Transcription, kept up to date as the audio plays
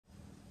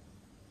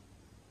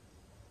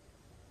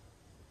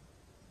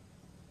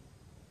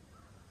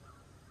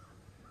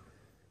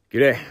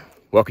G'day,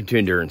 welcome to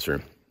Endurance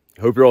Room.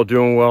 Hope you're all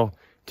doing well.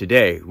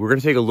 Today, we're going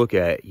to take a look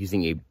at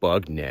using a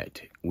bug net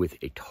with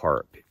a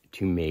tarp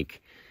to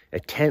make a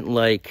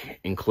tent-like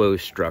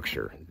enclosed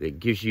structure that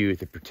gives you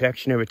the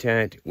protection of a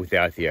tent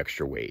without the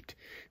extra weight.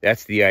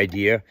 That's the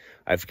idea.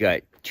 I've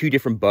got two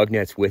different bug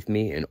nets with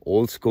me, an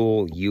old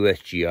school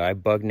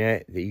USGI bug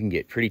net that you can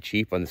get pretty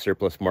cheap on the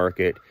surplus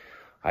market.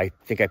 I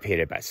think I paid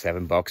about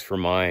 $7 for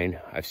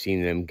mine. I've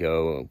seen them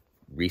go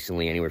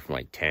recently anywhere from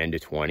like 10 to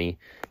 20,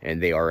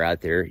 and they are out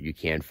there. You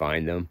can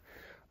find them.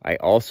 I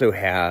also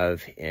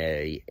have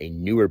a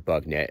newer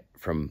bug net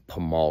from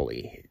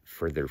Pomali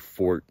for their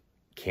Fort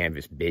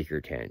Canvas Baker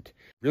tent.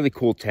 Really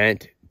cool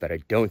tent, but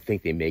I don't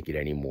think they make it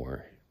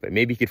anymore. But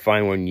maybe you could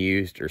find one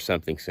used or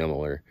something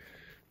similar.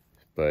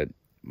 But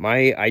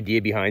my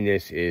idea behind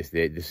this is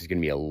that this is going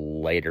to be a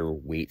lighter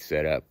weight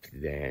setup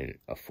than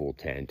a full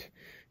tent.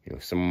 You know,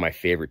 some of my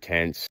favorite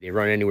tents, they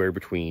run anywhere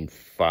between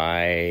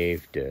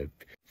 5 to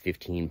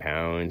 15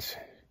 pounds.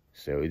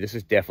 So this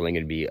is definitely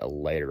going to be a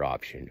lighter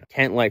option.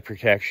 Tent-like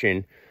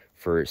protection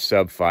for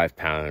sub 5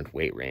 pound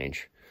weight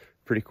range.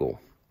 Pretty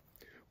cool.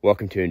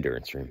 Welcome to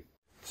Endurance Room.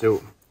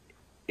 So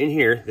in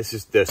here, this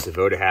is the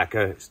Savota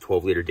Haka. It's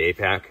 12-liter day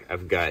pack.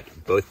 I've got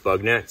both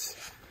bug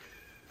nets,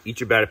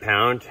 each about a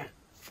pound.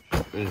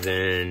 And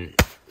then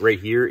right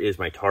here is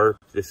my tarp.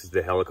 This is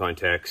the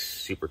Helicontex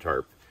Super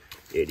Tarp.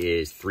 It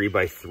is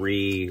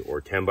 3x3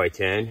 or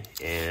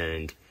 10x10,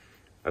 and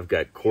I've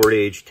got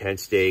cordage, tent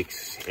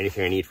stakes,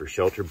 anything I need for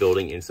shelter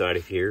building inside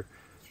of here.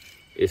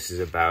 This is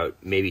about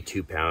maybe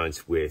 2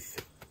 pounds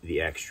with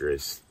the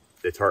extras.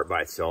 The tarp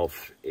by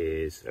itself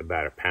is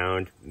about a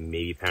pound,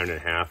 maybe a pound and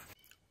a half.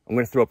 I'm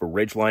going to throw up a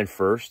ridge line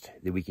first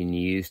that we can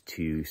use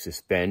to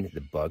suspend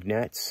the bug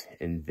nets,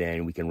 and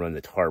then we can run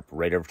the tarp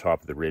right over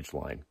top of the ridge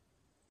line.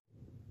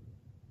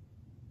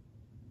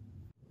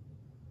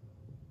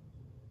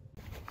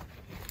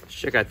 Let's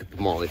check out the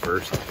Pomali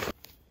first.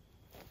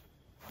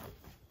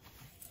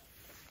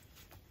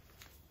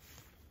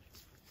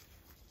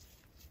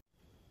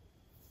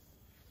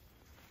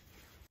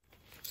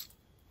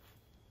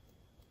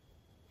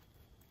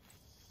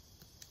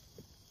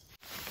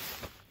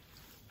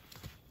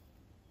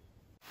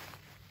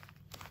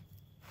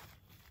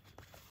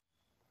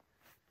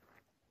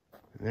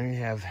 There you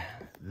have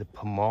the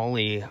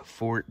Pomali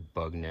Fort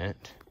bug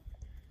net.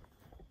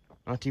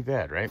 Not too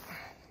bad, right?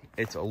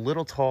 It's a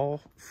little tall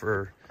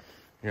for,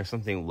 you know,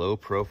 something low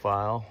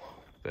profile,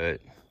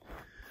 but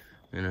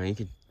you know,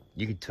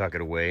 you could tuck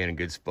it away in a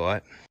good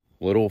spot.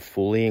 Little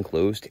fully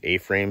enclosed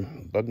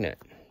A-frame bug net.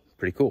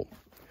 Pretty cool.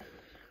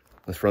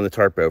 Let's run the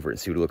tarp over it and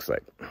see what it looks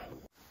like.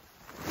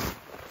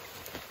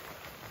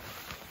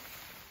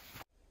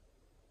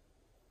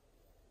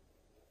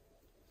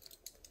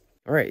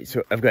 All right,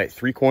 so I've got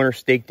 3 corners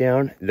staked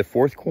down. The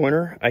 4th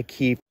corner, I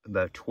keep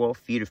about 12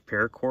 feet of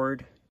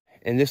paracord.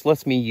 And this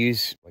lets me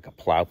use like a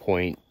plow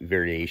point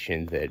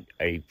variation that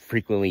I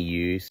frequently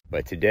use.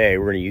 But today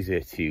we're gonna use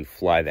it to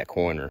fly that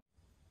corner.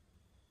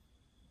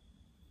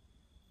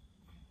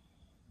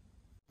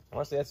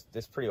 Honestly,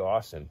 that's pretty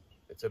awesome.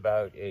 It's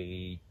about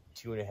a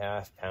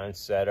 2.5 pound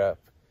setup.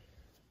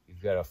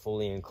 You've got a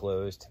fully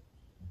enclosed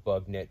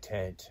bug net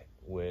tent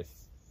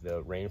with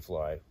the rain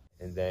fly.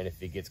 And then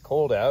if it gets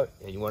cold out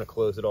and you want to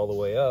close it all the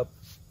way up,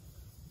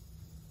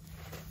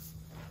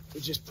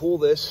 you just pull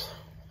this.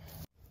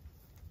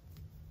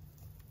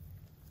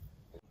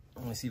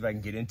 Let me see if I can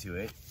get into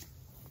it.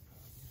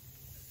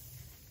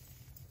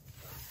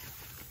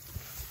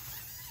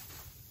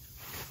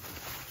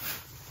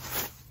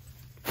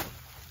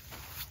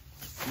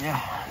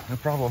 Yeah, no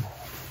problem.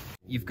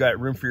 You've got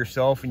room for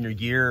yourself and your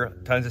gear,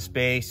 tons of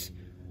space.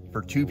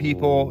 For 2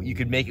 people, you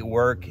could make it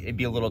work. It'd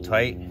be a little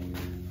tight,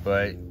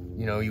 but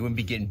you know, you wouldn't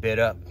be getting bit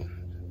up.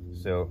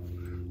 So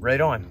right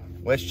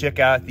on. Let's check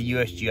out the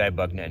USGI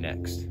bug net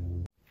next.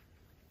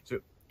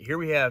 So here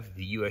we have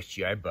the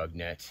USGI bug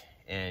net,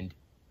 and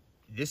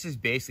this is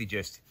basically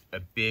just a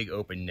big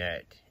open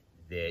net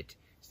that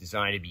is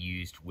designed to be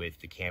used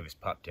with the canvas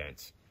pup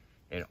tents.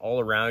 And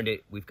all around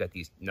it, we've got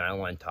these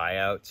nylon tie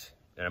outs,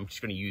 and I'm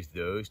just going to use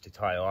those to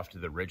tie off to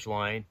the ridge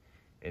line,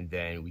 and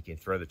then we can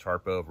throw the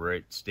tarp over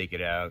it, stake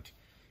it out.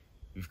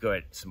 We've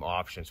got some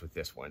options with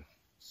this one.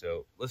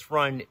 So let's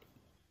run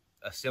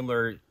a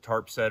similar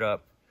tarp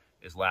setup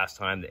as last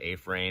time, the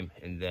A-frame,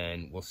 and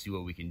then we'll see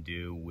what we can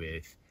do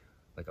with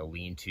like a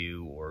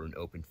lean-to or an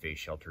open face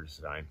shelter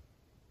design.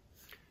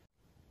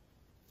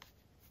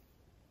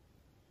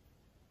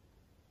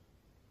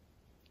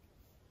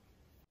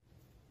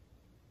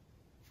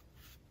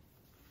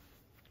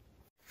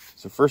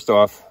 So first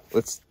off,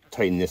 let's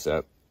tighten this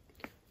up.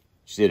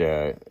 Just did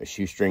a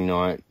shoestring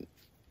knot,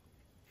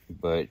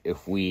 but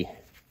if we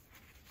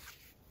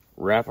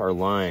wrap our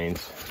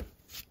lines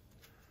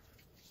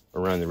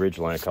around the ridge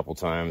line a couple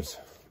times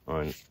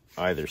on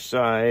either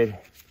side,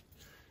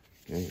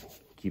 and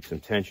keep some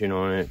tension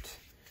on it,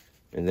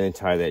 and then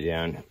tie that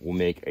down, we'll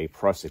make a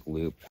prusik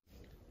loop.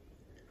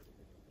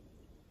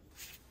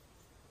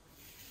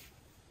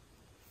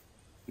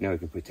 Now we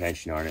can put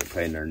tension on it,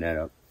 tighten our net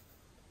up.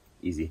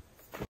 Easy.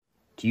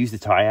 To use the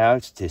tie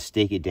outs to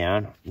stake it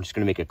down, I'm just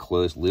going to make a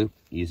closed loop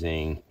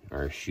using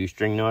our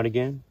shoestring knot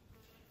again.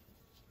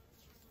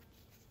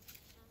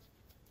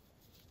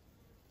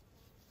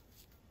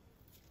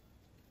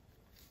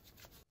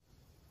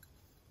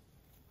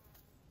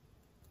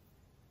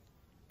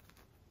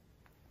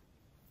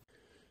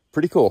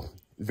 Pretty cool.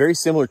 Very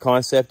similar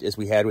concept as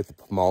we had with the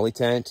Pomali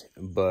tent,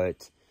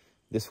 but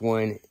this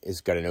one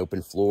has got an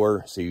open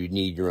floor, so you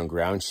need your own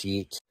ground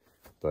sheet,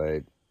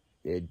 but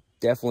it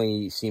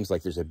definitely seems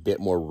like there's a bit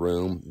more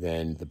room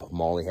than the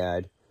Pomali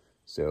had.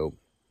 So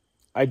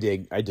I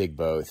dig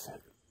both.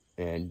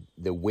 And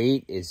the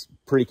weight is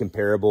pretty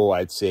comparable.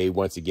 I'd say,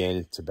 once again,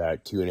 it's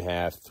about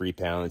 2.5, 3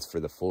 pounds for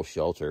the full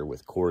shelter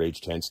with core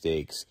age tent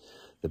stakes,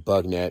 the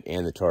bug net,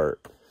 and the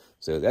tarp.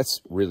 So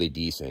that's really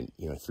decent.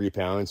 You know, 3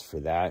 pounds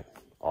for that,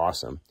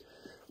 awesome.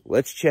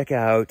 Let's check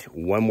out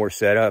one more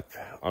setup.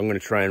 I'm going to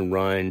try and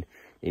run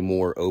a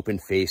more open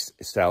face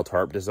style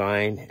tarp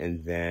design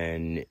and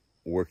then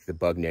work the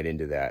bug net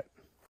into that.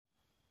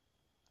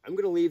 I'm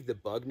going to leave the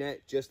bug net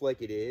just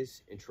like it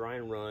is and try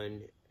and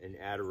run an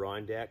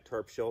Adirondack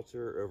tarp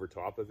shelter over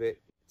top of it.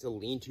 It's a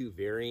lean-to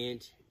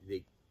variant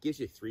that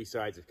gives you 3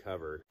 sides of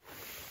cover.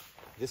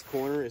 This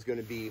corner is going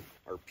to be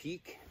our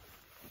peak.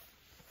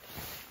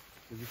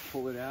 So just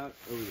pull it out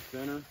over the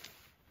center.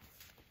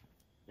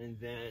 And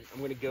then I'm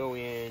going to go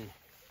in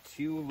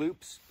 2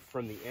 loops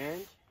from the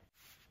end.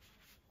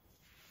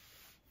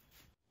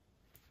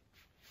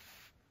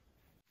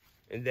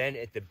 And then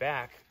at the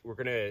back, we're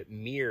going to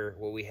mirror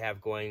what we have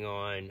going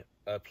on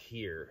up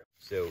here.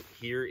 So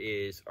here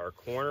is our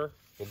corner.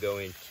 We'll go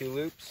in 2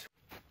 loops.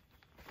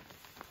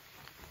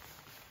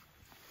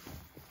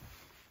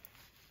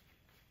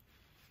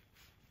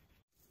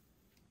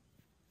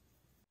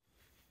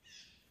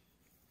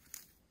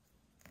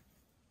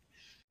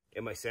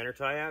 In my center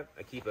tie out,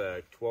 I keep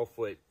a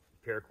 12-foot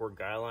paracord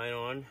guy line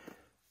on,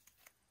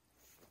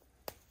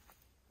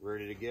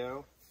 ready to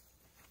go.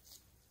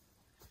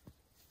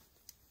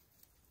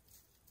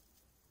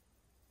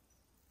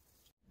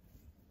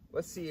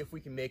 Let's see if we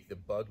can make the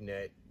bug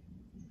net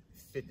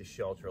fit the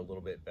shelter a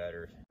little bit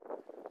better.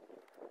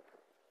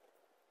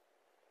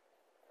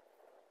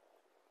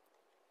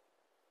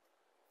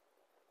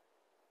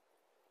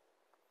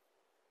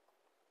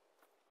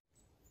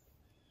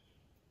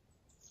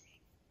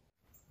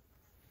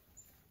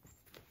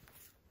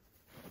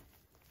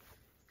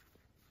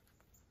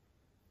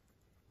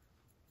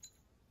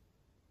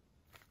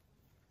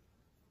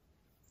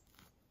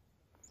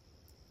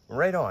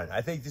 Right on.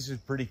 I think this is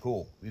pretty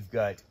cool. We've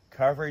got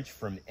coverage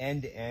from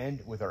end to end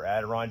with our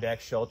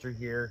Adirondack shelter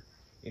here.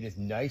 It is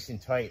nice and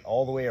tight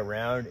all the way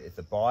around at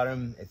the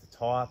bottom, at the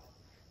top.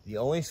 The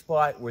only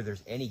spot where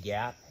there's any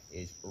gap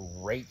is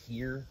right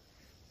here.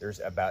 There's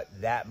about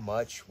that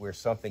much where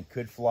something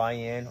could fly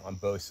in on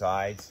both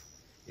sides.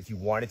 If you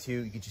wanted to,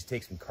 you could just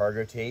take some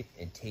cargo tape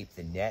and tape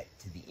the net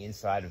to the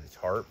inside of the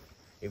tarp.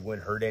 It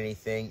wouldn't hurt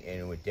anything, and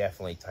it would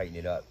definitely tighten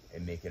it up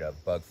and make it a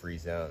bug-free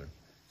zone.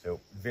 So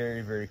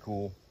very, very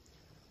cool.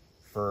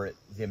 For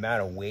the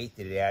amount of weight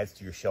that it adds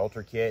to your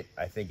shelter kit,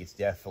 I think it's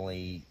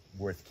definitely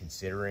worth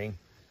considering.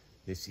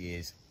 This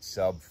is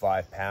sub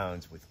 5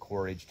 pounds with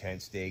core age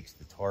tent stakes,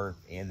 the tarp,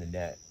 and the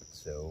net.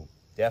 So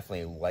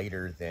definitely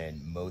lighter than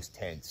most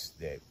tents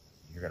that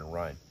you're gonna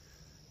run.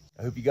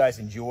 I hope you guys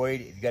enjoyed.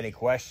 If you got any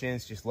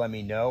questions, just let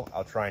me know.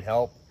 I'll try and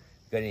help.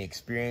 If you got any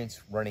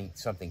experience running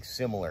something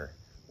similar,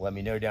 let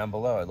me know down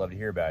below. I'd love to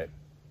hear about it.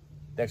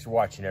 Thanks for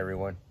watching,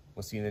 everyone.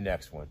 We'll see you in the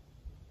next one.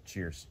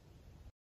 Cheers.